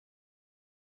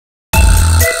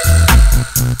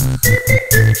Hey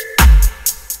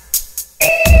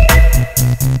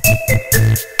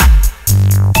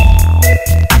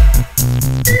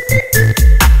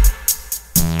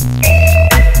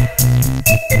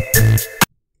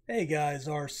guys,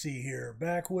 RC here,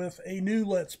 back with a new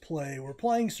Let's Play. We're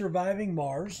playing Surviving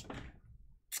Mars.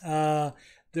 There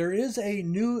is a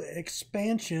new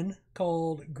expansion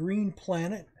called Green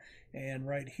Planet, and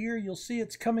right here you'll see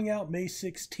it's coming out May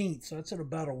 16th, so that's in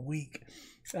about a week.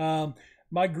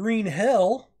 My Green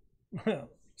Hell,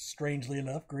 strangely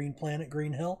enough, Green Planet,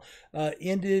 Green Hell,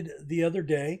 ended the other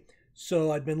day,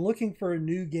 so I'd been looking for a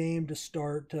new game to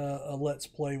start a Let's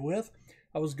Play with.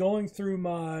 I was going through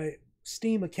my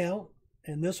Steam account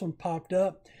and this one popped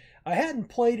up. I hadn't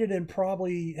played it and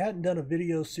probably hadn't done a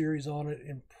video series on it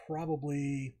in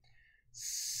probably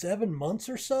 7 months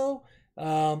or so.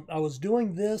 I was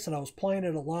doing this and I was playing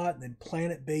it a lot, and then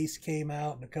Planet Base came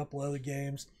out and a couple other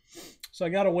games, so I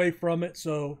got away from it,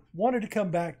 so wanted to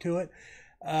come back to it.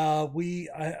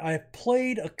 I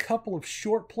played a couple of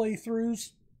short playthroughs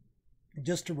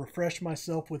just to refresh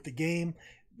myself with the game.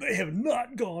 They have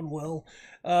not gone well.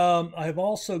 I have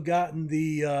also gotten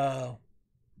the a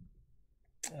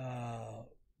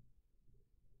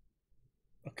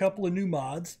couple of new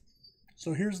mods.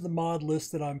 So here's the mod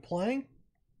list that I'm playing.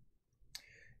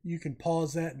 You can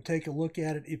pause that and take a look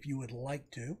at it if you would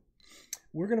like to.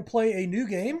 We're going to play a new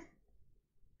game,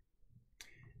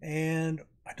 and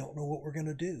I don't know what we're going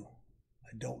to do. I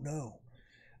don't know.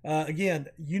 Again,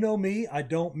 you know me, I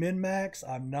don't min-max.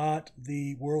 I'm not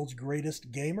the world's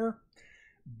greatest gamer,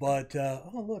 but,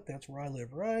 oh look, that's where I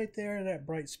live, right there in that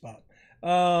bright spot.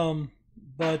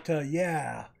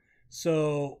 Yeah,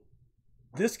 so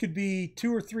this could be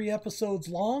 2 or 3 episodes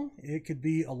long. It could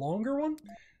be a longer one.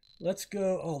 Let's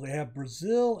go. Oh, they have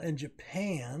Brazil and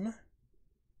Japan.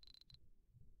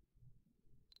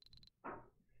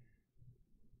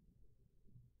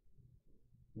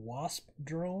 Wasp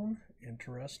drone,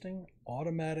 interesting.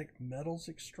 Automatic metals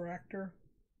extractor.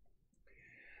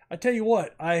 I tell you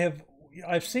what, I've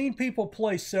seen people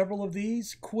play several of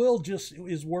these. Quill just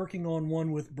is working on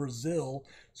one with Brazil,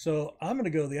 so I'm going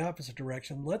to go the opposite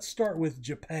direction. Let's start with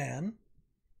Japan.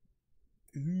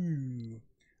 Ooh.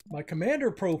 My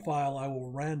commander profile I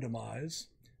will randomize.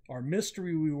 Our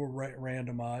mystery we will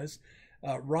randomize.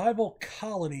 Rival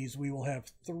colonies we will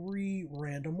have 3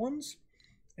 random ones.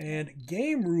 And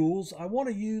game rules, I want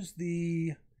to use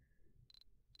the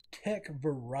tech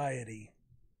variety,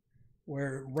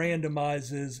 where it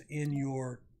randomizes in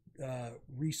your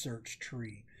research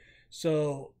tree.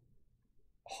 So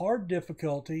hard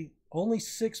difficulty, only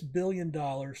 $6 billion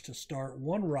to start,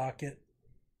 1 rocket,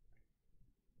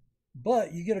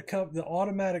 but you get the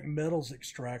automatic metals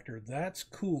extractor. That's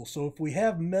cool. So if we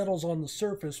have metals on the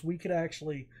surface, we could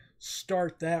actually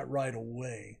start that right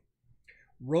away.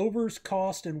 Rovers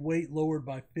cost and weight lowered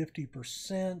by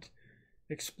 50%.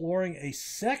 Exploring a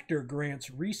sector grants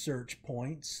research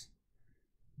points,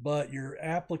 but your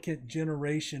applicant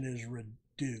generation is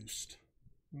reduced.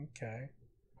 Okay.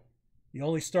 You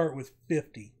only start with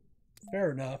 50.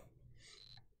 Fair enough.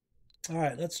 All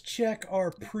right, let's check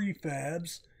our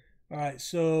prefabs. All right,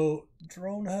 so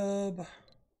drone hub,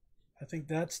 I think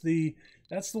that's the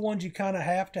ones you kind of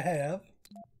have to have.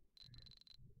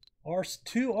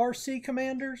 2 RC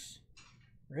commanders?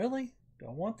 Really? Do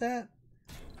I want that?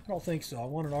 I don't think so. I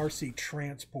want an RC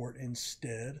transport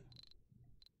instead.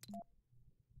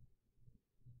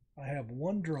 I have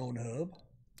 1 drone hub.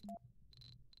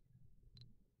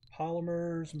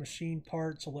 Polymers, machine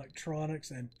parts,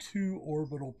 electronics, and 2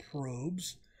 orbital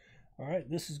probes. All right,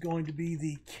 this is going to be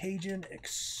the Cajun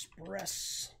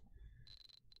Express.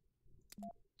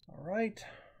 All right.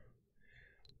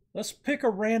 Let's pick a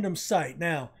random site.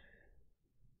 Now,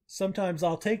 sometimes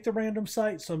I'll take the random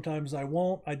site, sometimes I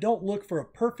won't. I don't look for a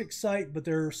perfect site, but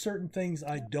there are certain things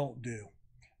I don't do.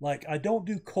 Like, I don't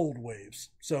do cold waves,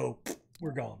 so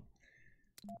we're gone.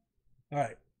 All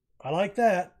right, I like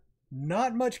that.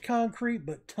 Not much concrete,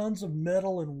 but tons of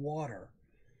metal and water.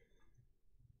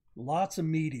 Lots of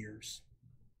meteors.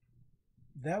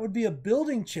 That would be a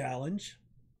building challenge.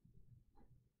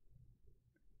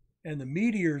 And the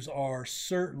meteors are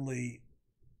certainly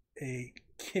a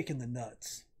kick in the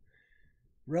nuts.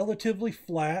 Relatively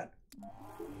flat.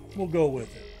 We'll go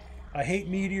with it. I hate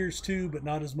meteors too, but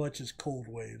not as much as cold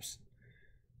waves.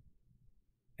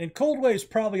 And cold waves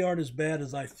probably aren't as bad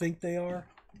as I think they are.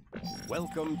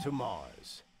 Welcome to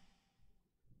Mars.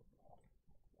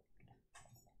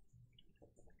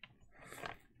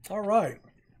 All right.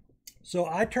 So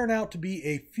I turn out to be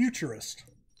a futurist.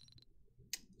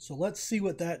 So let's see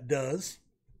what that does.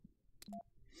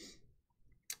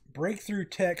 Breakthrough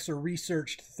techs are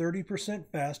researched 30%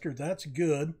 faster. That's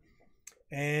good.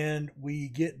 And we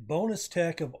get bonus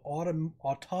tech of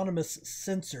autonomous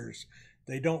sensors.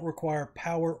 They don't require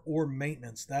power or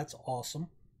maintenance. That's awesome.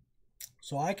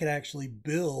 So I could actually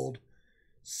build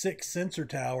 6 sensor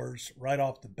towers right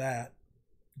off the bat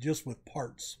just with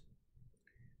parts.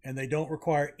 And they don't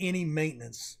require any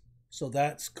maintenance. So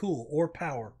that's cool. Or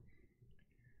power.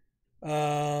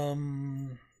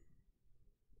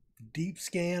 Deep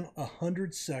scan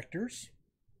 100 sectors.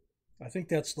 I think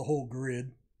that's the whole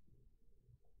grid.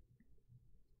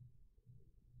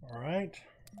 All right.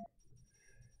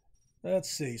 Let's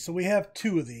see. So we have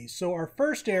 2 of these. So our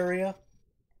first area,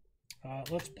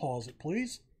 let's pause it,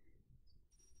 please.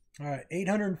 All right,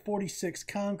 846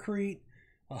 concrete,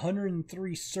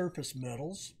 103 surface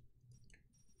metals,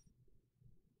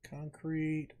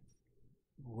 concrete,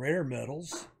 rare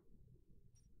metals,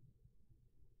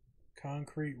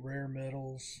 concrete, rare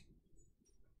metals.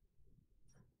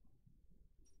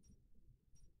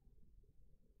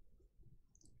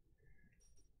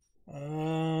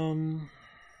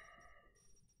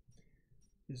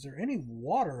 Is there any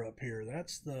water up here?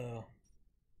 That's the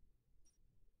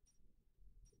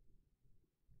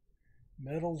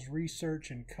metals research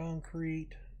and concrete.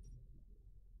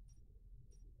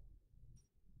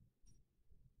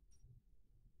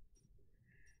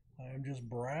 I'm just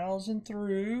browsing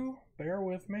through. Bear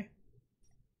with me.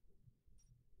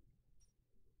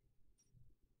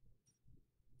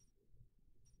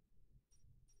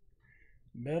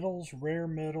 Metals, rare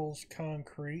metals,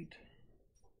 concrete,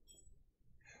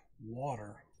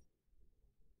 water.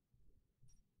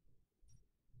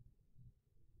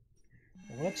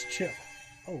 Well, let's check.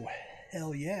 Oh,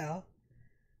 hell yeah.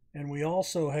 And we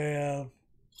also have,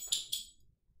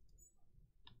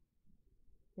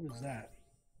 what is that?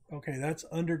 Okay, that's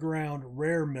underground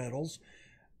rare metals.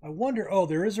 I wonder, oh,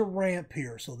 there is a ramp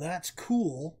here, so that's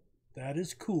cool. That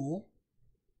is cool.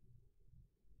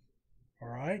 All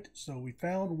right, so we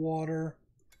found water.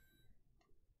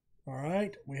 All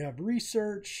right, we have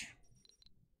research.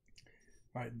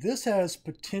 All right, this has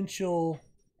potential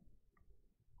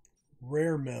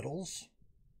rare metals.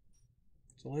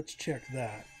 So let's check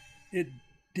that. It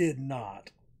did not.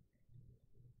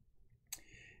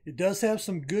 It does have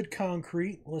some good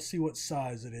concrete. Let's see what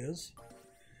size it is.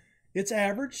 It's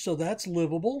average, so that's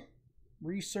livable.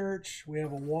 Research, we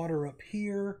have a water up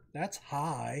here. That's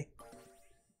high.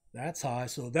 That's high,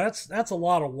 so that's a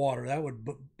lot of water. That would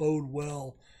bode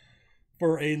well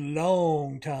for a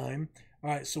long time. All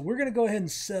right, so we're going to go ahead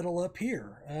and settle up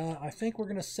here. I think we're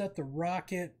going to set the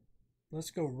rocket.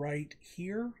 Let's go right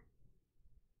here.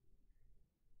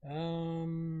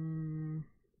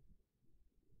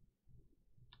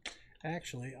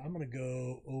 Actually, I'm going to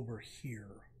go over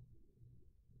here.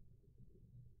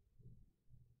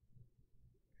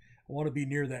 I want to be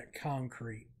near that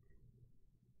concrete.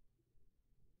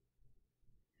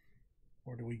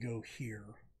 Or do we go here?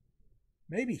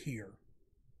 Maybe here.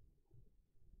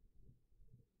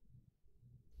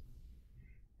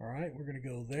 All right, we're going to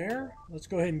go there. Let's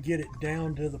go ahead and get it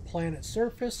down to the planet's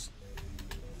surface.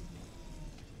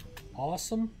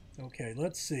 Awesome. Okay,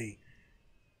 let's see.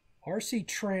 RC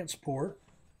transport,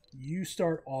 you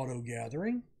start auto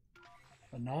gathering.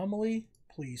 Anomaly,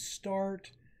 please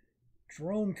start.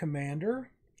 Drone commander,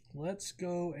 let's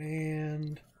go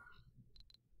and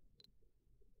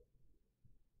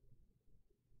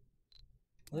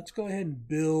let's go ahead and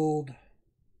build.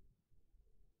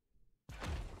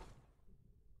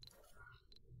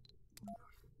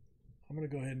 I'm going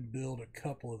to go ahead and build a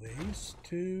couple of these.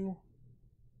 2,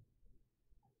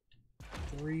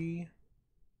 3,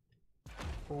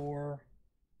 4,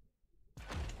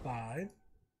 5.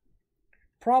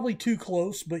 Probably too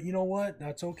close, but you know what?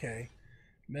 That's okay.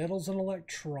 Metals and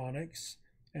electronics.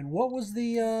 And what was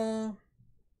the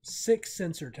 6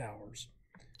 sensor towers?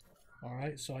 All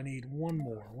right, so I need one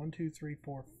more. 1, 2, 3,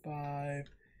 4, 5.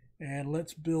 And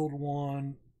let's build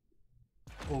one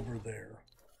over there.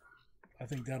 I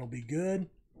think that'll be good.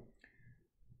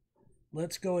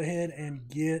 Let's go ahead and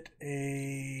get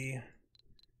a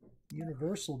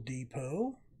universal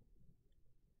depot.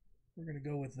 We're going to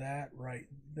go with that right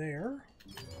there.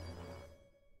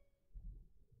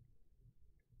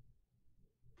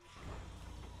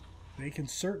 They can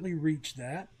certainly reach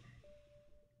that.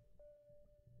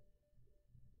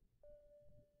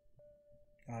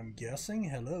 I'm guessing.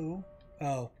 Hello.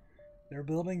 Oh, they're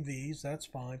building these. That's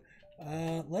fine.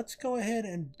 Let's go ahead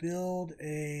and build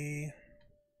a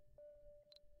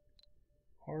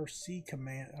RC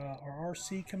command. Our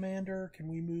RC commander. Can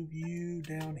we move you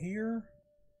down here?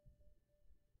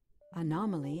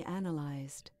 Anomaly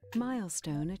analyzed.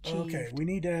 Milestone achieved. Okay, we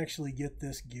need to actually get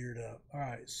this geared up. All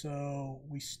right, so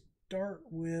we start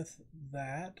with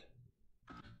that.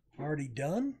 Already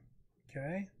done?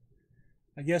 Okay.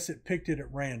 I guess it picked it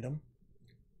at random.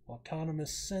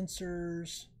 Autonomous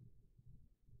sensors.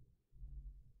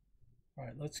 All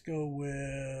right, let's go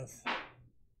with...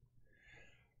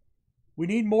 We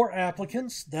need more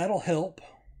applicants. That'll help.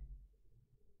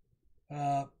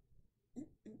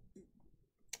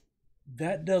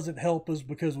 That doesn't help us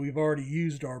because we've already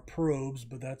used our probes,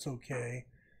 but that's okay.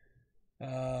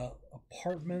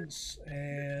 Apartments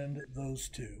and those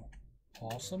two.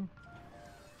 Awesome.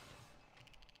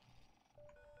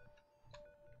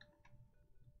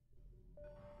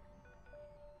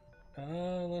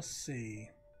 Let's see.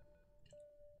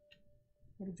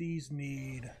 What do these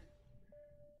need?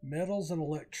 Metals and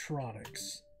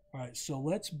electronics. All right, so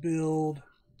let's build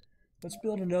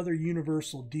another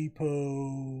universal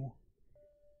depot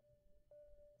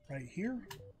right here.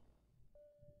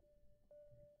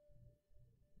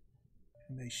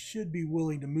 And they should be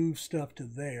willing to move stuff to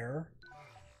there.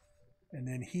 And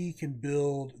then he can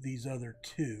build these other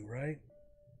two, right?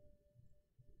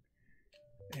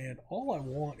 And all I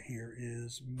want here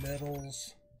is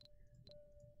metals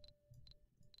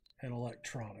and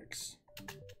electronics.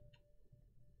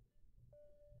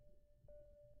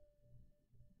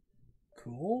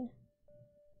 Cool.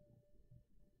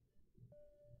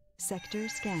 Sector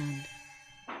scanned.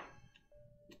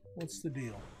 What's the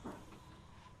deal?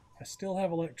 I still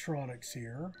have electronics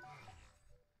here.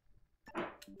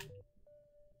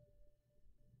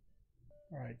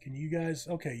 All right, can you guys...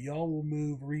 Okay, y'all will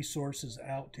move resources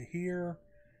out to here.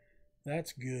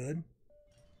 That's good.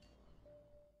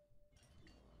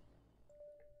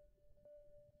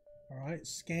 All right,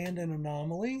 scanned an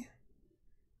anomaly.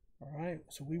 All right,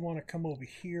 so we want to come over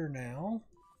here now.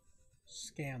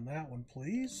 Scan that one,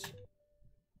 please.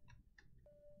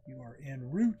 You are en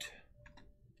route.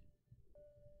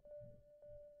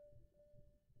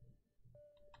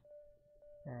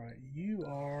 All right, you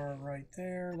are right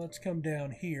there. Let's come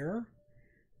down here.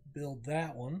 Build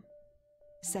that one.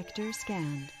 Sector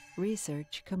scanned.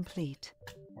 Research complete.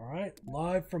 All right,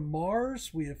 live from Mars.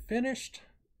 We have finished.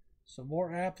 Some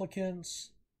more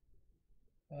applicants.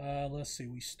 Let's see,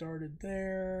 we started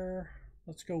there.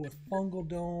 Let's go with fungal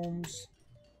domes,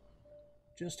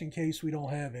 just in case we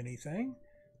don't have anything.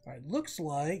 All right, looks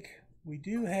like we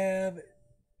do have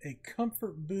a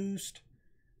comfort boost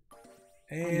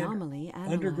and Anomaly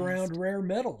analyzed. underground rare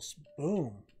metals.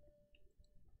 Boom.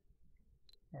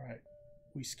 All right,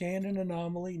 we scanned an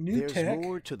anomaly. New There's tech.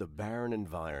 more to the barren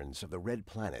environs of the Red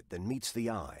Planet than meets the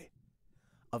eye.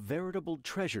 A veritable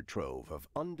treasure trove of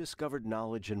undiscovered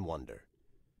knowledge and wonder.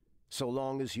 So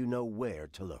long as you know where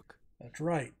to look. That's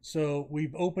right. So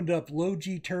we've opened up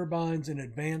low-G turbines and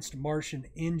advanced Martian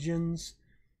engines.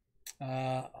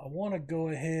 I want to go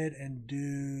ahead and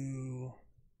do...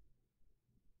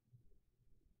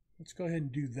 Let's go ahead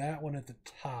and do that one at the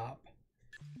top.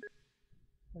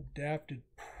 Adapted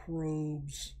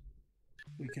probes.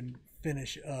 We can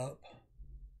finish up.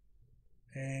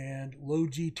 And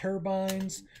low-G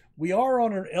turbines. We are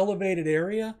on an elevated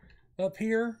area up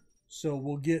here, so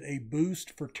we'll get a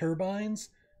boost for turbines,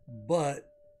 but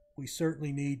we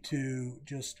certainly need to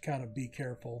just kind of be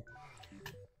careful.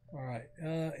 All right,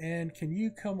 and can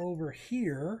you come over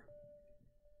here?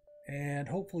 And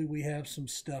hopefully we have some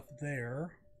stuff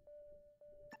there.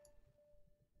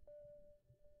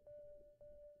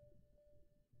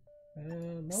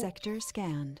 Nope. Sector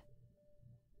scanned.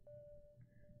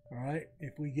 All right,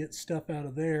 if we get stuff out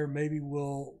of there, maybe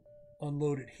we'll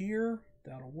unload it here.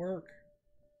 That'll work.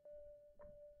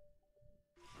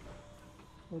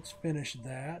 Let's finish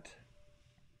that.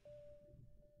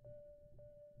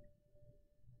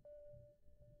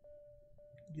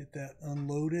 Get that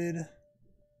unloaded.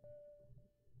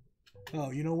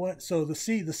 Oh, you know what? So the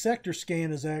sector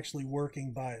scan is actually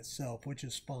working by itself, which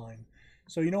is fine.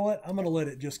 So you know what? I'm going to let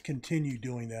it just continue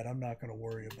doing that. I'm not going to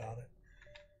worry about it.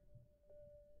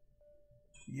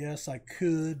 Yes, I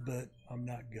could, but I'm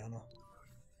not gonna.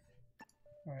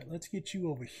 All right, let's get you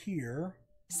over here.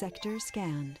 Sector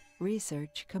scanned.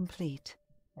 Research complete.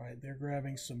 All right, they're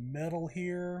grabbing some metal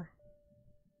here.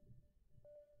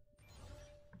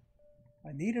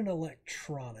 I need an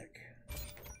electronic.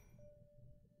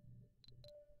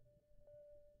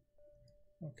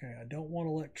 Okay, I don't want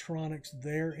electronics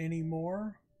there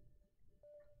anymore.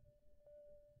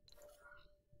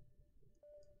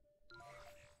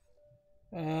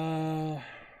 I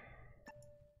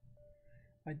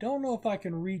don't know if I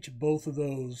can reach both of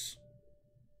those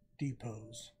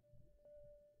depots.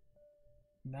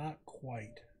 Not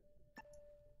quite.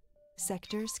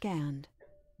 Sector scanned.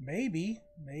 Maybe.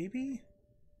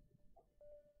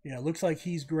 Yeah, it looks like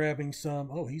he's grabbing some.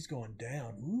 Oh, he's going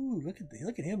down. Ooh, look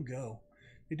at him go.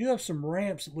 They do have some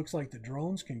ramps it looks like the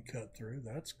drones can cut through.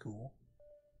 That's cool.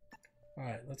 All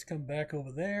right, let's come back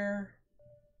over there.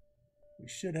 We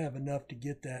should have enough to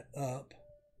get that up.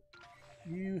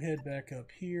 You head back up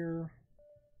here.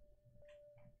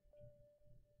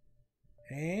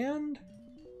 And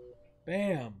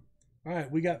bam. All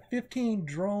right, we got 15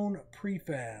 drone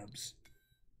prefabs.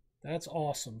 That's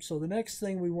awesome. So the next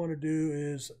thing we want to do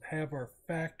is have our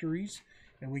factories,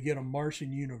 and we get a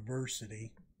Martian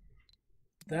university.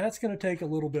 That's going to take a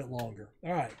little bit longer.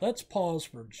 All right, let's pause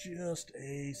for just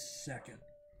a second.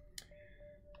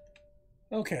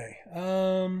 Okay.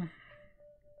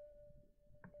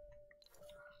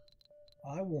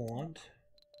 I want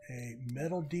a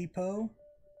metal depot,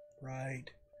 right?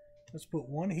 Let's put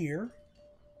one here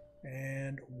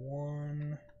and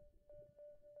one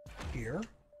here.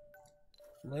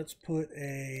 Let's put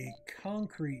a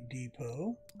concrete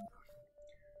depot.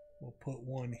 We'll put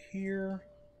one here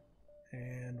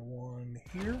and one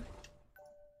here.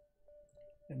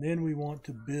 And then we want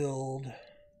to build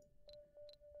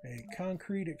a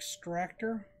concrete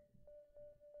extractor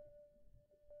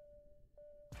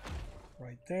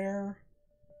right there.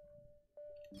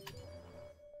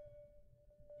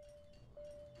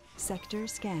 Sector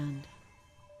scanned.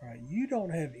 All right, you don't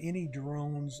have any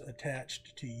drones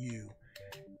attached to you.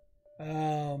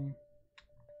 All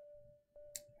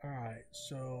right,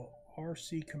 so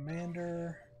RC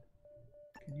Commander,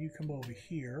 can you come over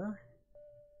here?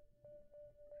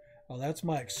 Oh, that's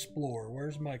my Explorer.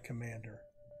 Where's my Commander?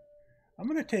 I'm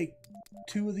going to take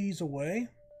 2 of these away.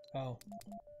 Oh,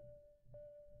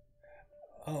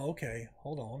 okay.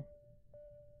 Hold on.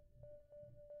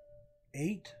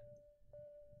 8.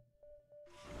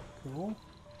 Cool.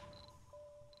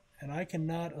 And I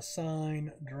cannot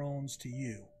assign drones to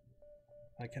you.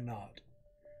 I cannot.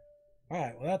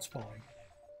 Alright, well that's fine.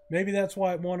 Maybe that's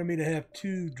why it wanted me to have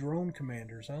 2 drone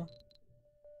commanders, huh?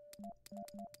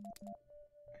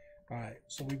 Alright,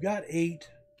 so we've got 8.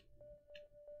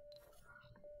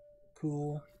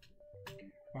 Cool.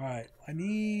 Alright, I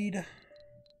need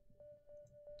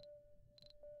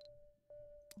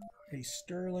a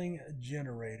Stirling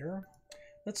generator.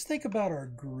 Let's think about our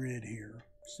grid here.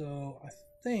 So I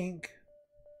think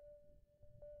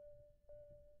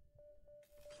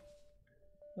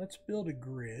let's build a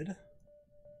grid.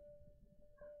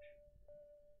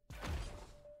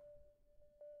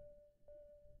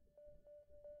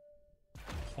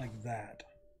 Like that.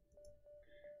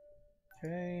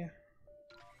 Okay.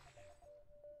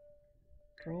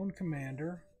 Drone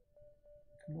commander.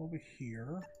 Come over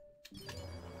here.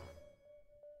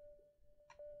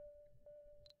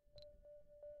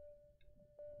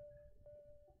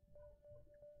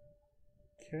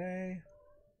 Okay.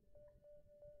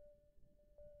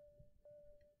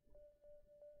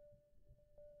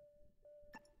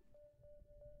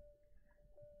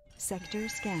 Sector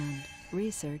scanned.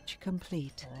 Research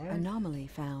complete. All right. Anomaly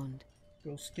found.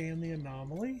 Go scan the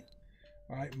anomaly.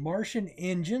 All right, Martian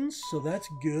engines, so that's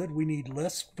good. We need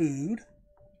less food.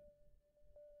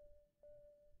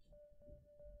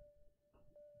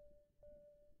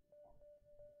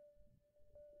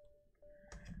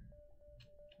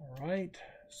 All right,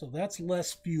 so that's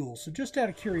less fuel. So just out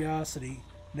of curiosity,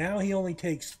 now he only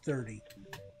takes 30.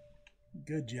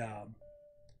 Good job.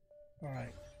 All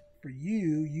right, for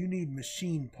you, you need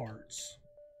machine parts.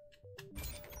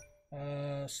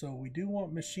 So we do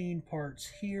want machine parts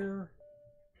here.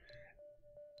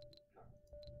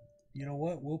 You know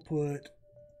what? We'll put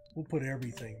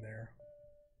everything there.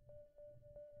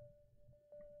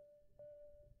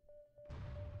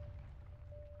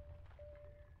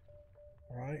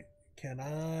 All right. Can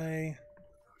I?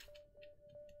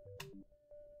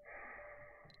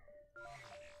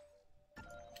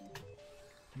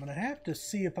 I'm gonna have to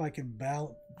see if I can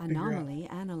balance. Anomaly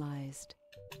analyzed.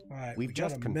 All right. We've we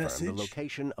just got a confirmed message. the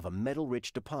location of a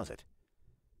metal-rich deposit.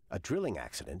 A drilling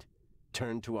accident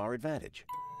turned to our advantage.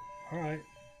 All right.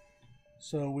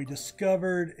 So we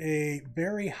discovered a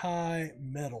very high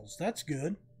metals. That's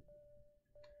good.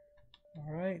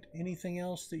 All right. Anything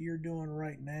else that you're doing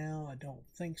right now? I don't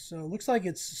think so. Looks like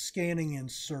it's scanning in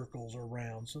circles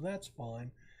around, so that's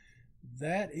fine.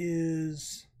 That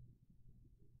is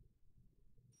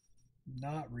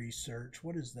not research.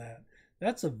 What is that?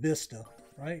 That's a Vista,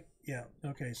 right? Yeah.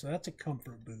 Okay, so that's a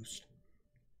comfort boost.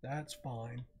 That's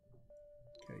fine.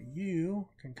 Okay, you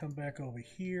can come back over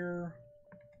here.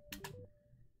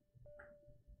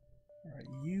 All right,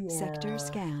 you Sector are...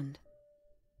 scanned.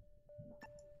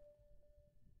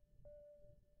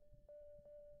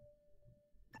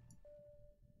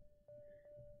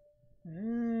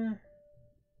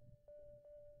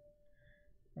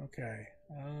 Okay.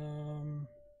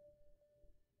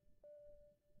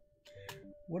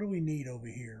 What do we need over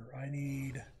here? I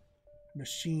need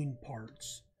machine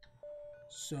parts.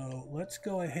 So let's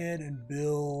go ahead and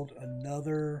build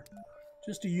another,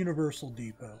 just a universal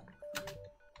depot.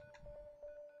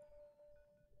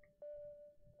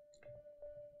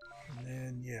 And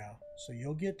then, yeah, so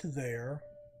you'll get to there.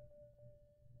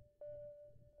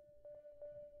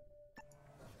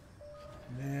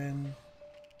 And then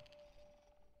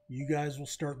you guys will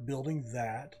start building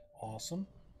that. Awesome.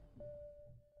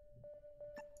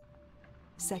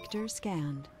 Sector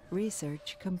scanned.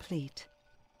 Research complete.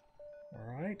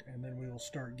 All right, and then we will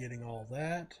start getting all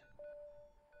that.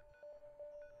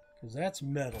 Because that's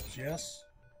metals, yes?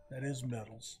 That is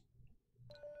metals.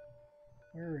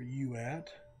 Where are you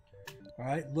at? All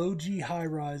right, low G high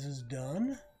rise is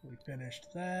done. We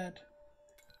finished that.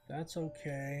 That's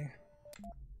okay.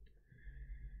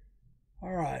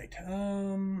 All right.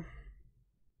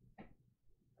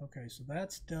 Okay, so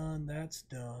that's done. That's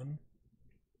done.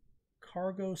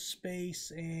 Cargo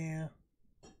space and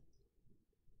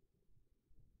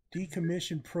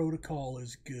decommission protocol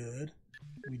is good.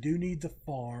 We do need the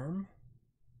farm.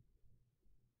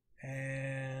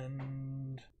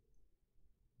 And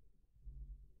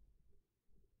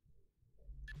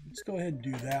let's go ahead and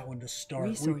do that one to start.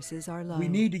 Resources are low. We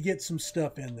need to get some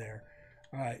stuff in there.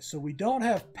 All right, so we don't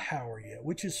have power yet,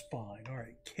 which is fine. All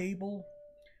right, cable.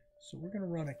 So we're going to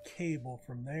run a cable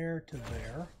from there to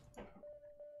there.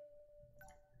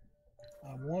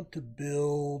 I want to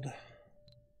build,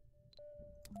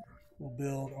 we'll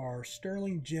build our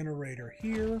Stirling generator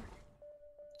here.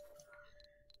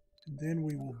 And then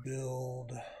we will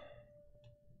build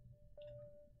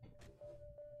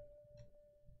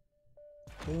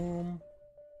boom.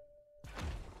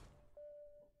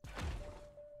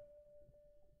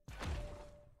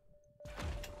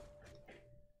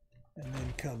 And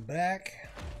then come back.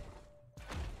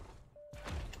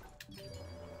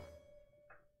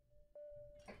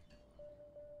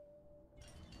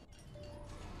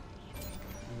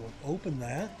 We'll open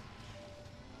that.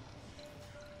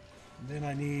 And then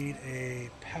I need a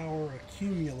power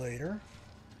accumulator,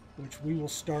 which we will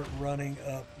start running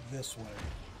up this way.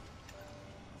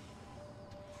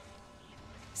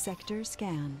 Sector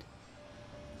scanned.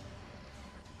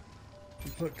 We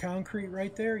put concrete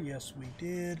right there? Yes, we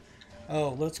did.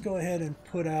 Oh, let's go ahead and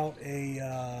put out a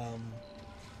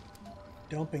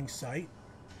dumping site.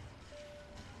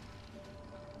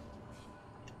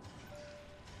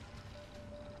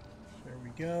 There we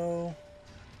go.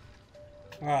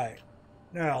 All right.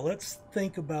 Now, let's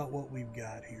think about what we've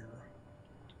got here.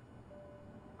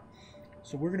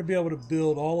 So we're going to be able to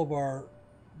build all of our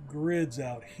grids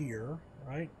out here,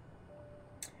 right?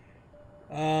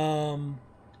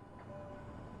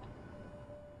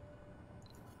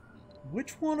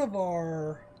 Which one of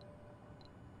our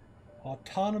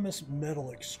autonomous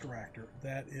metal extractor?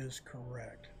 That is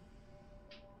correct.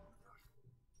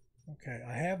 Okay,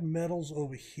 I have metals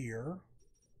over here.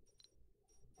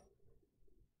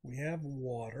 We have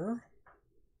water.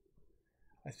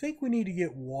 I think we need to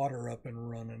get water up and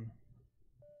running.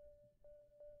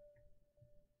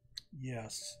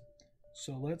 Yes.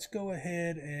 So let's go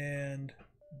ahead and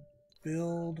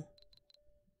build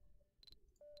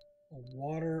a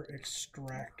water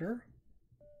extractor.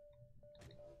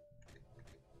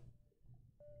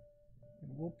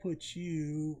 And we'll put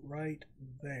you right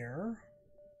there.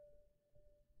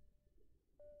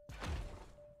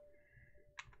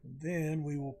 And then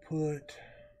we will put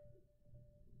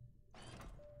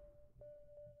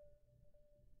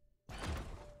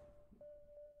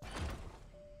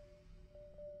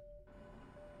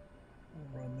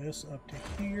run this up to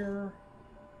here.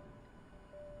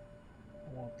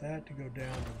 I want that to go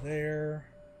down to there.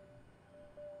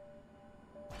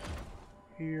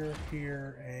 Here,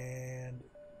 here, and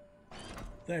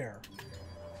there.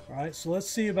 All right, so let's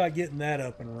see about getting that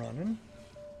up and running.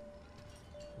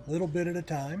 A little bit at a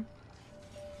time.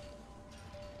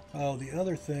 Oh, the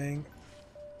other thing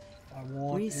I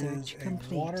want is a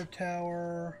water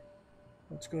tower.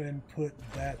 Let's go ahead and put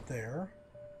that there.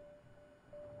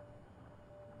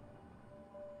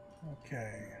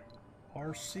 Okay.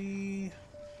 RC,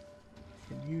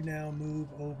 can you now move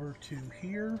over to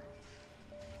here?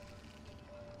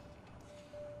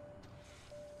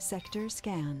 Sector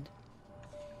scanned.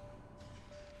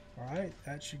 All right,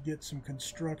 that should get some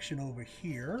construction over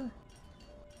here.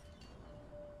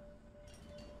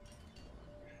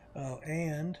 Oh,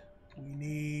 and we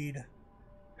need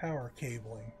power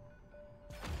cabling.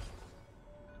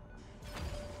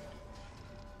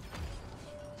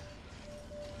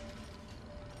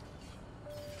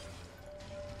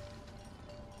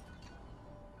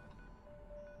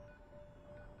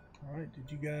 Alright,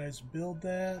 did you guys build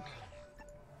that?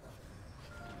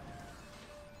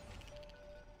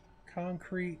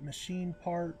 Concrete, machine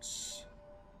parts.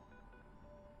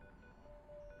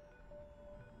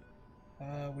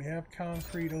 We have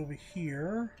concrete over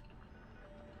here.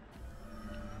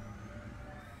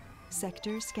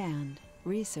 Sector scanned.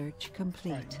 Research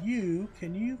complete. Right,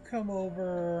 can you come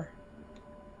over?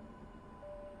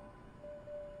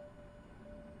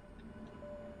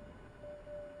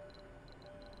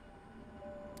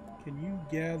 Can you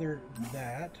gather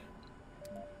that?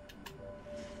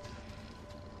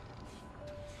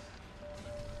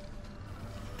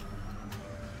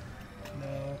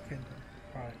 No,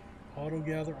 alright, auto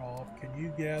gather off. Can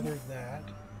you gather that?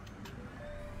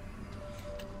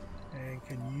 And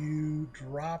can you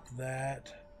drop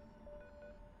that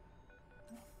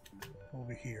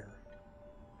over here?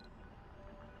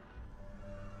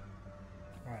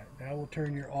 Alright, now we'll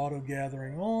turn your auto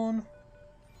gathering on.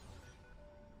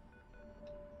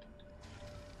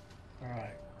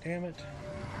 Alright, damn it.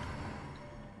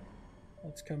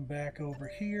 Let's come back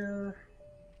over here.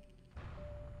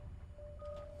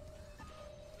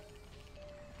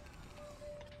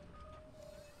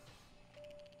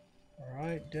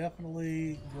 Alright,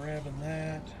 definitely grabbing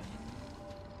that.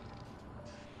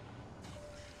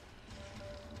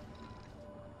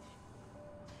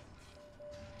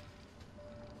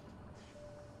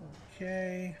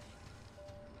 Okay.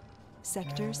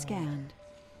 Sector scanned.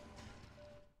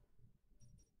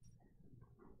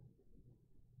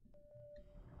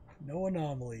 No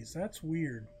anomalies. That's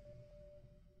weird.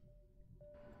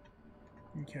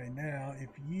 Okay, now if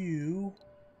you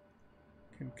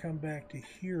can come back to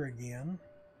here again.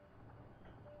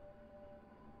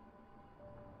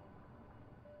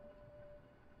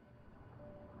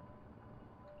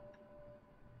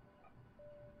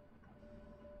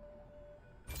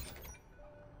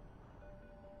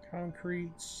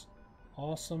 Concretes.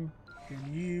 Awesome.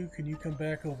 Can you come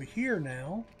back over here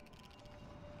now?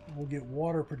 We'll get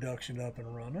water production up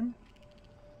and running.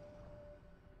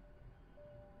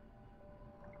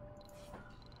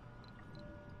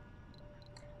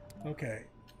 Okay,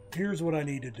 here's what I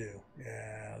need to do.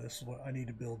 Yeah, this is what I need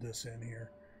to build this in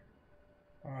here.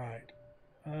 All right.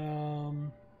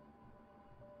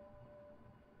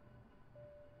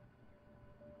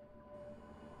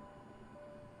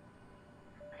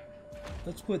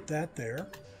 Let's put that there.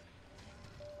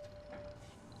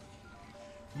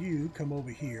 You come over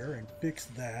here and fix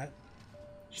that.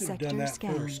 Should have done that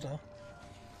first, huh?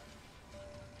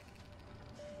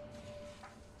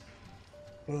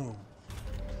 Boom.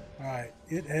 Alright,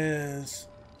 it has...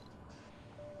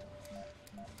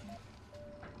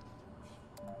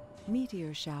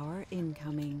 Meteor shower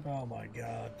incoming. Oh my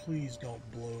god, please don't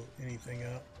blow anything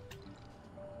up.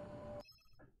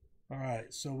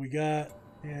 Alright, so we got...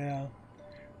 Yeah.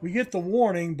 We get the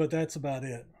warning, but that's about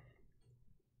it.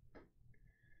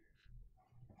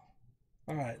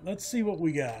 Alright, let's see what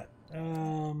we got.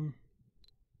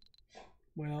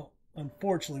 Well,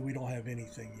 unfortunately, we don't have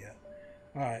anything yet.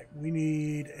 Alright, we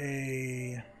need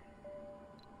a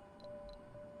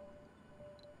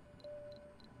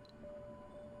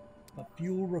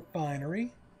fuel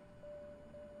refinery.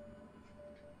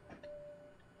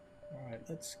 Alright,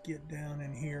 let's get down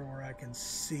in here where I can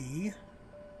see.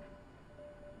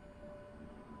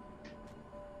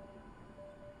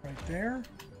 Right there.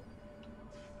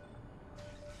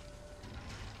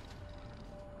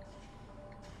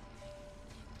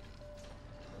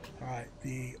 Alright,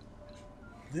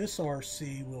 this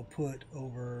RC we'll put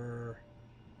over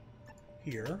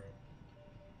here.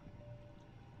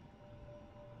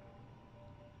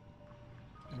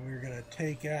 And we're going to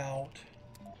take out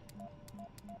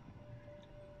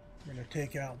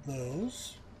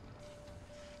those.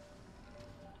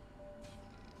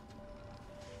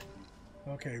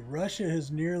 Okay, Russia has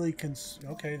nearly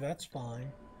okay, that's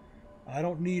fine. I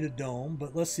don't need a dome,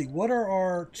 but let's see, what are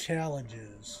our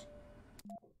challenges?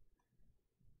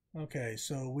 Okay,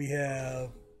 so we have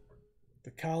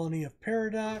the Colony of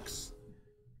Paradox,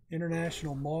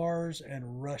 International Mars,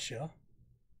 and Russia.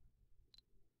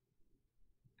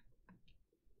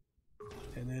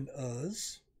 And then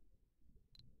us.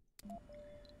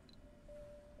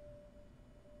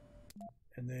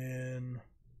 And then...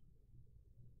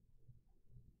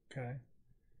 Okay.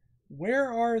 Where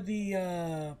are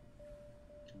the...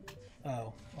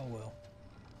 Oh well.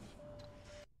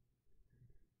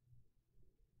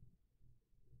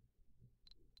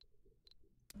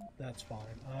 That's fine.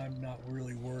 I'm not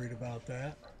really worried about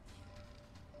that.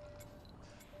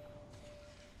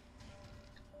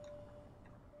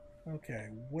 Okay,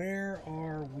 where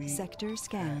are we? Sector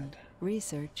scanned.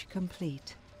 Research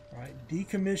complete. All right,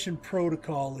 decommission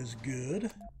protocol is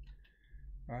good.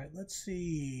 All right, let's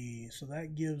see. So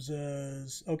that gives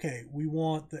us, okay, we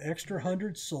want the extra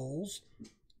 100 souls.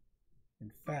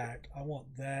 In fact, I want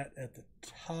that at the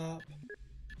top.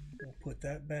 We'll put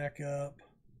that back up.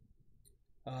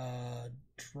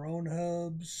 Drone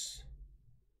hubs.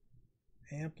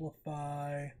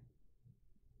 Amplify.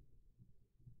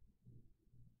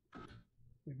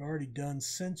 We've already done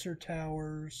sensor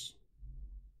towers.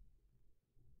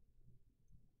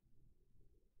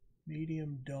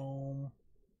 Medium dome.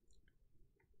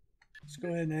 Let's go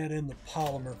ahead and add in the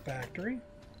polymer factory.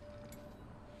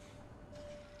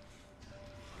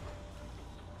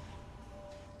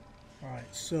 All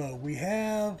right, so we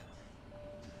have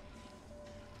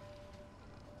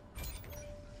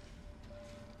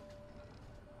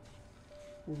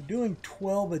we're doing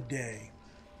 12 a day.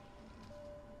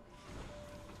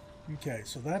 Okay,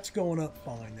 so that's going up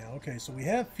fine now. Okay, so we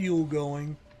have fuel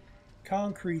going,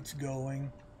 concrete's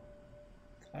going.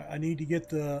 I need to get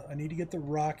the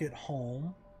rocket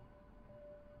home.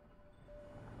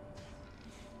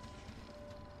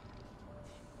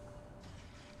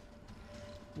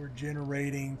 We're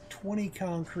generating 20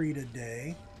 concrete a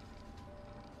day,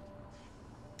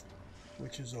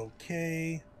 which is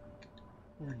okay.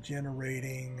 We're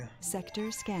generating...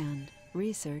 Sector scanned.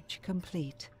 Research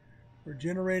complete. We're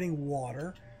generating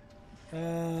water.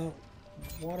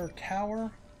 Water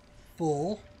tower,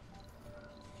 full.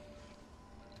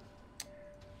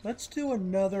 Let's do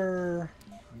another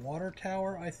water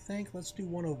tower, I think. Let's do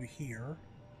one over here.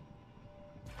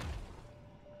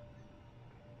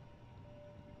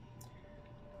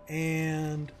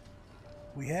 And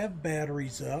we have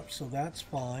batteries up, so that's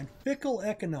fine. Fickle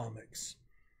economics.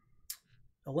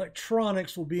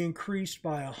 Electronics will be increased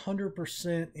by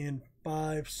 100% in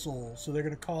 5 souls, so they're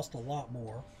going to cost a lot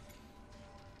more.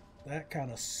 That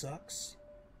kind of sucks.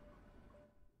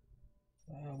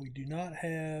 We do not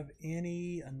have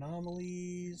any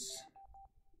anomalies.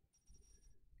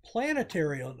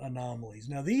 Planetary anomalies.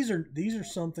 Now these are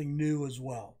something new as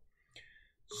well.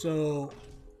 So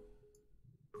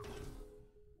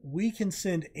we can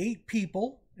send 8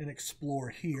 people and explore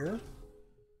here.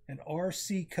 An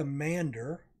RC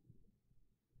commander.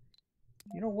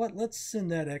 You know what? Let's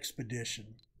send that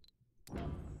expedition.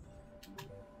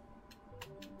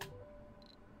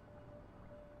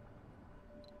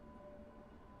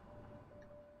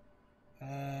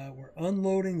 We're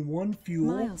unloading 1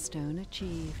 fuel. Milestone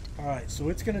achieved. All right, so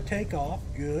it's going to take off.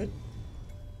 Good.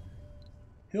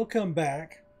 He'll come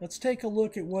back. Let's take a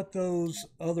look at what those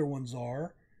other ones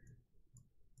are.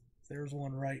 There's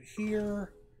one right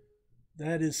here.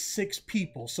 That is 6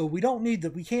 people. So we don't need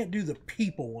we can't do the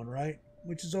people one, right?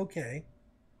 Which is okay.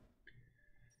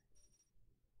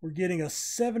 We're getting a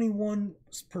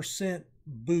 71%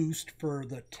 boost for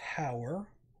the tower.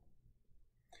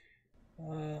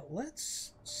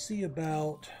 Let's see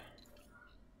about...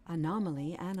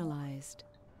 Anomaly analyzed.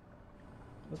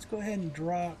 Let's go ahead and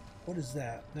drop... What is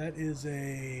that? That is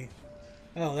a...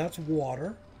 Oh, that's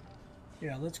water.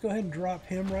 Yeah, let's go ahead and drop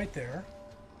him right there.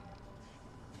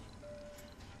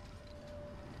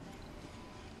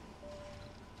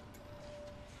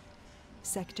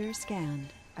 Sector scanned.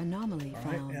 Anomaly All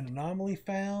right, found. an anomaly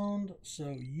found.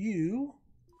 So you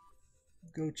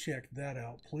go check that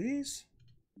out, please.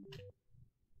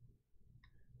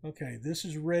 Okay, this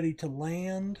is ready to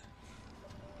land.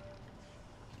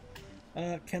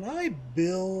 Can I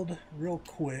build real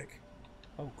quick?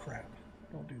 Oh crap!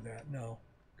 Don't do that. No.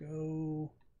 Go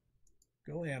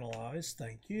analyze.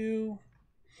 Thank you.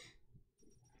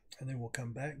 And then we'll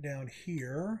come back down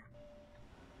here.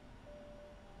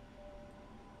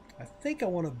 I think I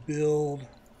want to build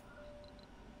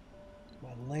my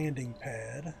landing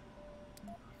pad.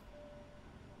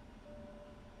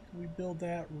 Can we build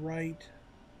that right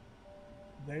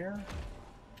there?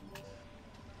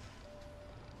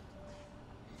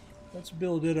 Let's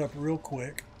build it up real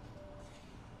quick.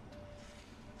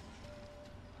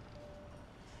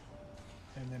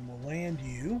 And then we'll land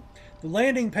you. The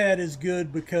landing pad is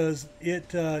good because it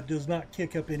does not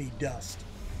kick up any dust.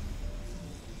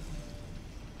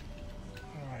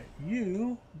 Alright,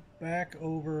 you back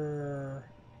over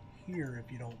here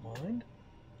if you don't mind.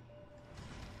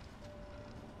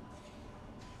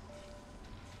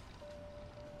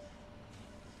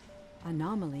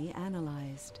 Anomaly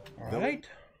analyzed. Alright.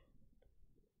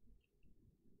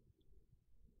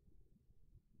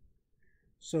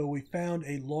 So we found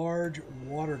a large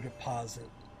water deposit.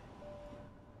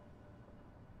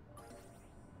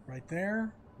 Right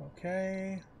there.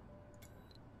 Okay.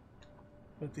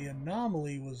 But the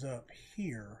anomaly was up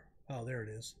here. Oh, there it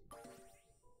is.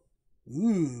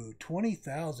 Ooh,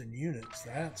 20,000 units.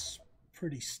 That's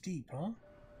pretty steep, huh?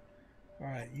 All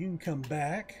right, you can come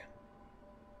back.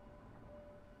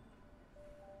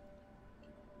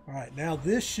 All right, now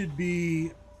this should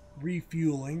be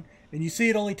refueling. And you see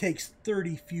it only takes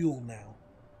 30 fuel now.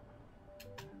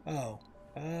 Oh,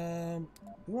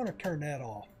 we want to turn that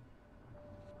off.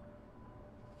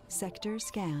 Sector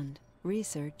scanned.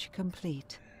 Research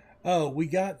complete. Oh, we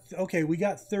got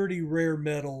 30 rare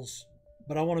metals,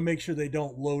 but I want to make sure they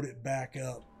don't load it back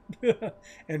up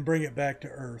and bring it back to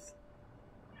Earth.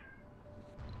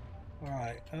 All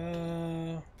right,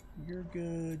 you're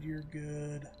good, you're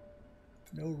good.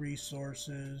 No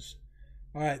resources.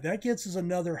 All right, that gets us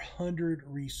another 100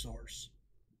 resource.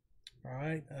 All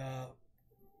right,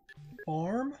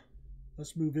 farm.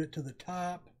 Let's move it to the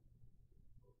top.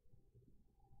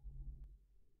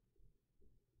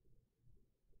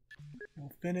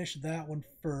 We'll finish that one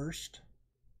first.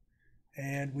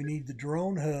 And we need the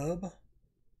drone hub.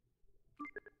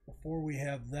 Before we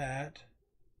have that.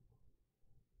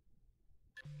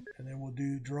 And then we'll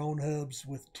do drone hubs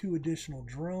with 2 additional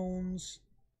drones.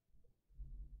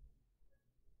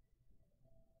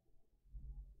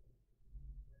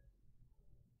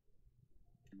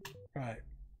 All right,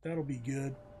 that'll be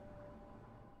good.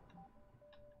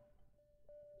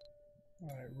 All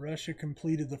right, Russia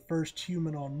completed the first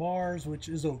human on Mars, which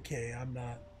is okay. I'm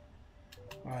not.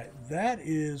 All right, that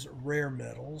is rare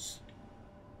metals.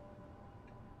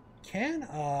 Can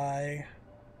I...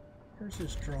 Where's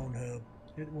this drone hub?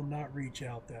 It will not reach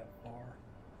out that far.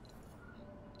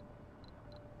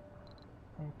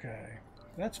 Okay,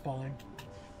 that's fine.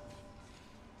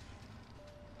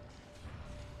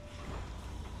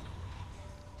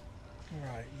 All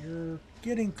right, you're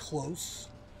getting close.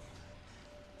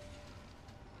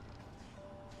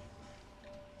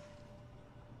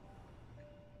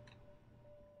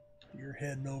 You're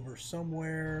heading over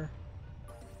somewhere.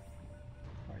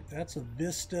 All right, that's a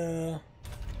Vista.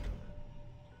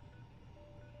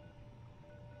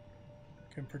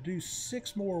 Can produce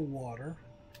 6 more water.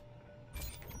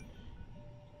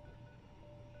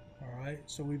 All right,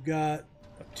 so we've got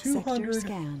a 200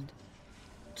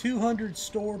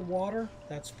 stored water.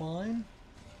 That's fine.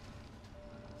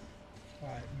 All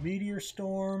right, meteor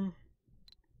storm.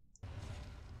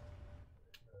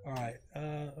 All right,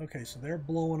 okay, so they're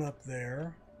blowing up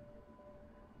there.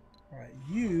 All right,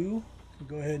 you can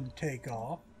go ahead and take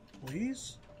off,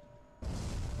 please.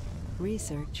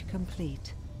 Research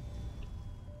complete.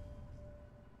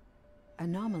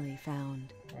 Anomaly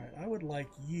found. All right, I would like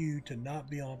you to not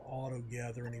be on auto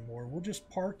gather anymore. We'll just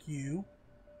park you.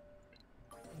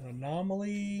 An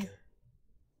anomaly.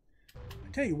 I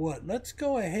tell you what, let's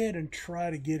go ahead and try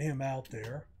to get him out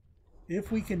there.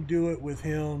 If we can do it with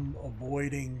him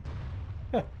avoiding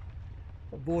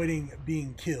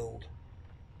being killed.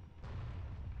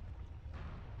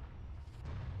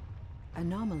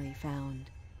 Anomaly found.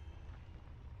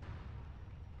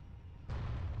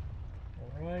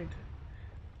 All right.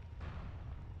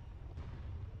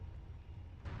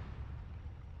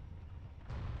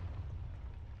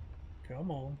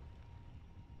 Come on.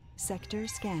 Sector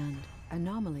scanned.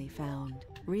 Anomaly found.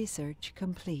 Research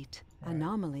complete. Right.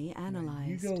 Anomaly analyzed.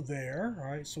 You go there. All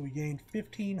right, so we gained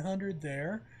 1,500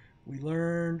 there.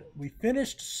 We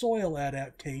finished soil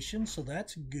adaptation, so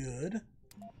that's good.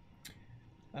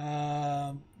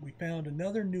 We found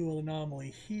another new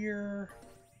anomaly here,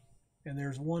 and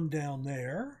there's one down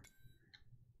there.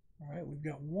 All right, we've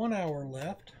got 1 hour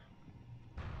left.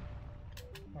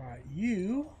 All right,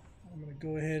 I'm going to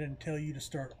go ahead and tell you to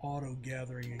start auto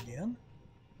gathering again.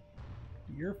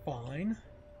 You're fine.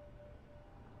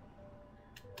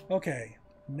 Okay,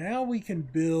 now we can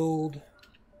build.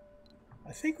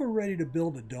 I think we're ready to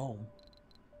build a dome.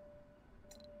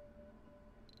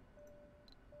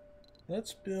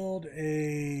 Let's build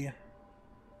a...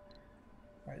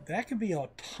 All right, that can be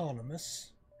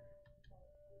autonomous.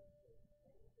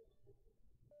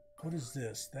 What is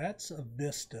this? That's a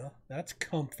Vista. That's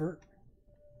comfort.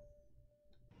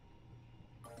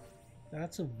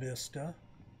 That's a Vista.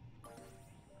 All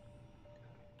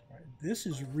right, this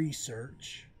is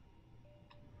research.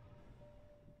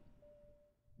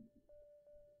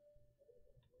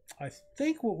 I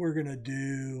think what we're going to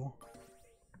do...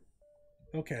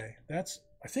 Okay,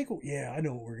 yeah, I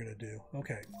know what we're going to do.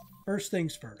 Okay, first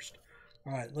things first.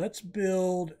 All right, let's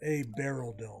build a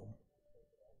barrel dome.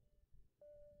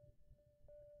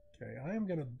 Okay, I am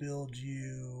going to build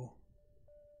you...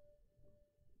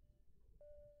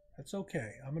 That's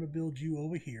okay. I'm going to build you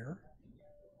over here.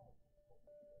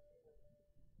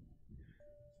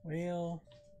 Well,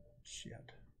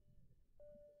 shit.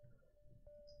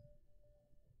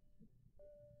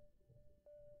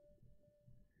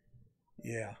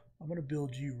 Yeah, I'm going to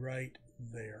build you right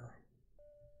there.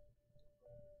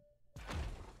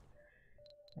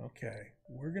 Okay,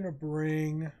 we're going to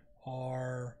bring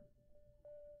our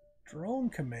drone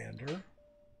commander.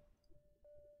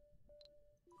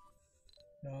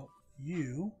 No,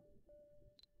 you.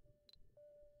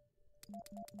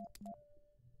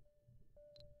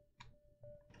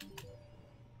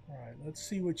 Alright, let's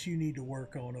see what you need to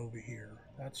work on over here.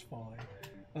 That's fine.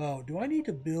 Oh, do I need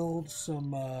to build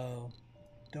some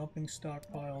dumping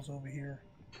stockpiles over here?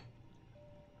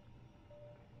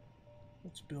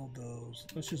 Let's build those.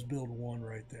 Let's just build one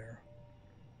right there.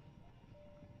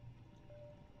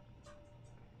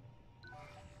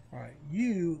 Alright,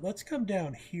 you, let's come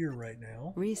down here right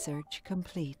now. Research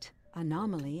complete.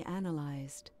 Anomaly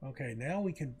analyzed. Okay, now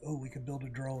we can, we can build a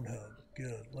drone hub.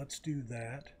 Good, let's do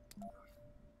that.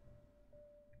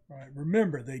 Alright,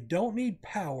 remember, they don't need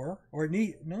power, or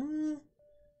no,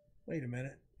 wait a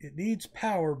minute. It needs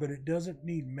power, but it doesn't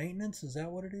need maintenance. Is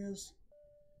that what it is?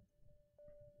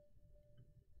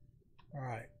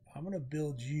 Alright, I'm going to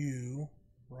build you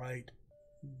right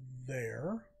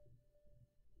there.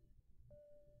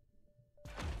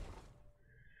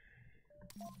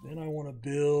 Then I want to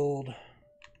build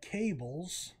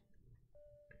cables.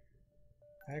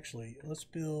 Actually, let's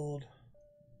build...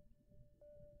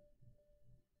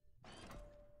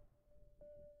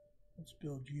 Let's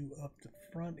build you up the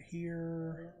front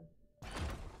here,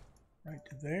 right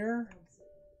to there,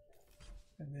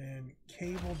 and then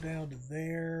cable down to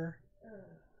there,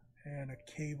 and a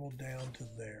cable down to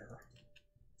there.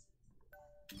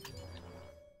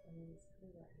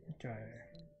 Okay.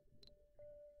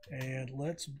 And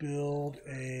let's build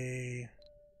a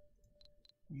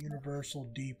universal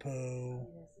depot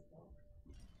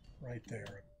right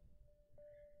there.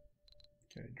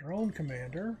 Okay, drone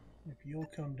commander. If you'll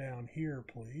come down here,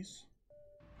 please.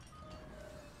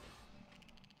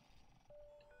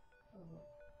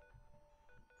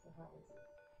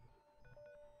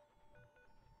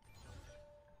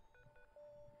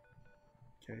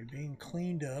 Okay, being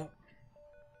cleaned up.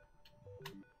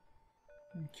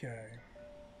 Okay.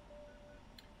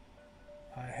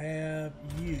 I have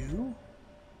you.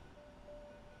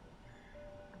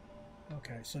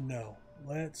 Okay, so no.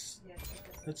 Let's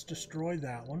destroy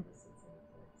that one.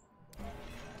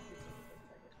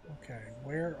 Okay,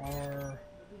 where are...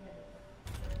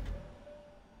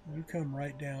 You come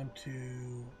right down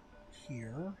to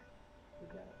here.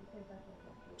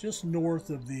 Just north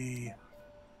of the...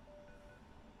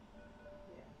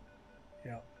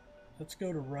 Yeah, let's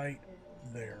go to right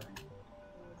there.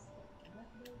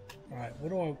 Alright, what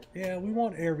do I... Yeah, we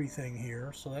want everything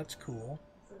here, so that's cool.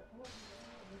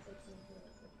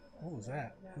 What was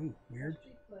that? Ooh, weird.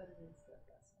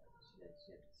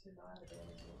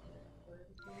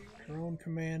 Drone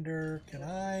commander, can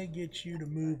I get you to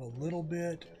move a little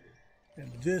bit?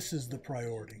 And this is the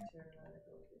priority.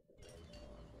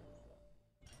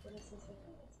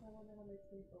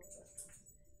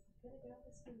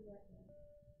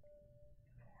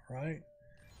 Right.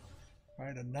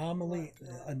 Alright,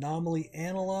 anomaly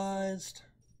analyzed.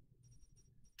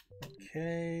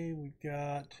 Okay, we've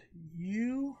got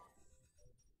you.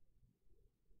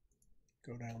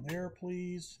 Go down there,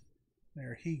 please.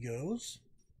 There he goes.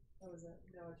 Oh, is that?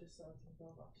 No, I just saw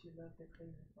something about she left the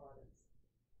cleaning products.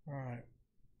 Alright.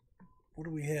 What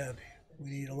do we have? We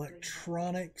need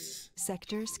electronics.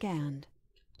 Sector scanned.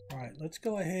 Alright, let's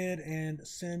go ahead and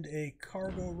send a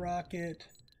cargo rocket.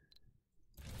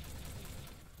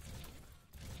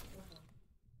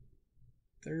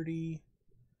 $30.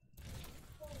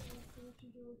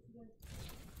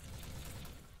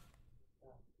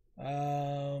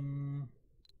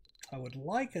 I would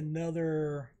like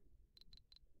another...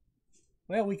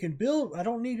 Well, we can build... I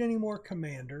don't need any more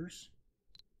commanders.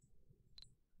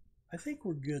 I think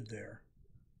we're good there.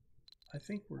 I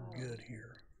think we're good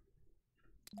here.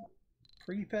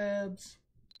 Prefabs.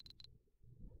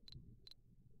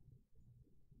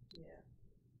 Yeah.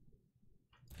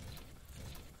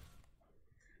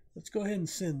 Let's go ahead and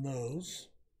send those.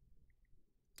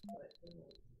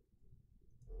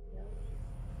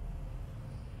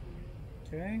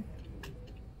 Okay.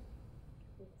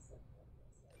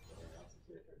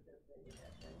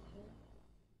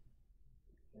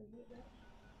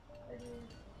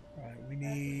 All right, we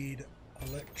need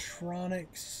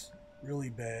electronics really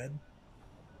bad.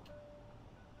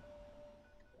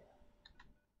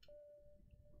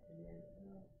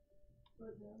 What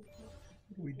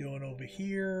are we doing over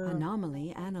here?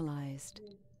 Anomaly analyzed.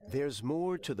 There's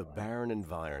more to the barren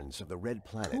environs of the red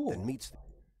planet Cool. than meets...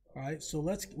 All right,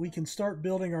 so we can start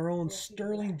building our own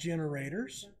Stirling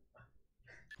generators.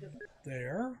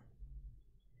 There.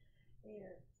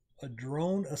 A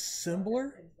drone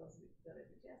assembler?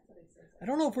 I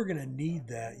don't know if we're going to need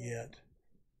that yet.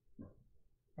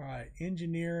 All right,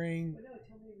 engineering,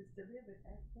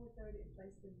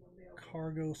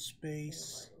 cargo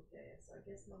space,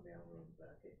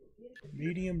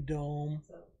 medium dome,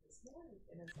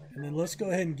 and then let's go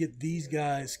ahead and get these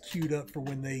guys queued up for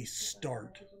when they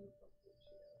start.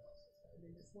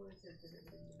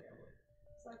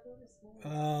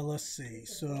 Let's see.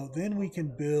 So then we can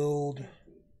build.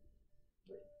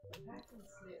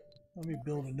 Let me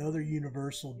build another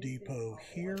universal depot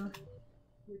here.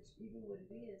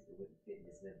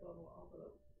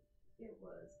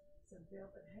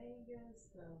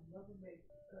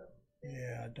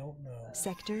 Yeah, I don't know.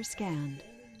 Sector scanned.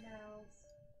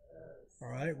 All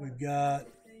right, we've got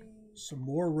some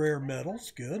more rare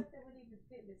metals. Good.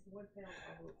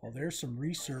 Well, there's some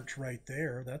research right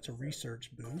there. That's a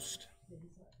research boost.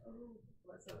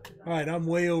 All right, I'm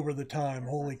way over the time.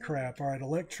 Holy crap. All right,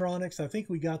 electronics. I think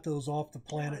we got those off the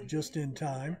planet just in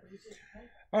time.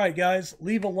 All right, guys,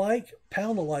 leave a like,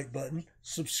 pound the like button,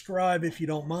 subscribe if you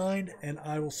don't mind, and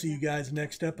I will see you guys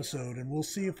next episode. And we'll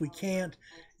see if we can't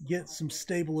get some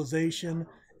stabilization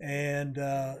and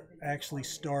actually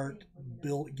start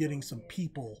getting some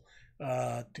people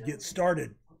to get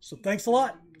started. So thanks a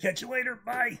lot. Catch you later.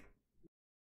 Bye.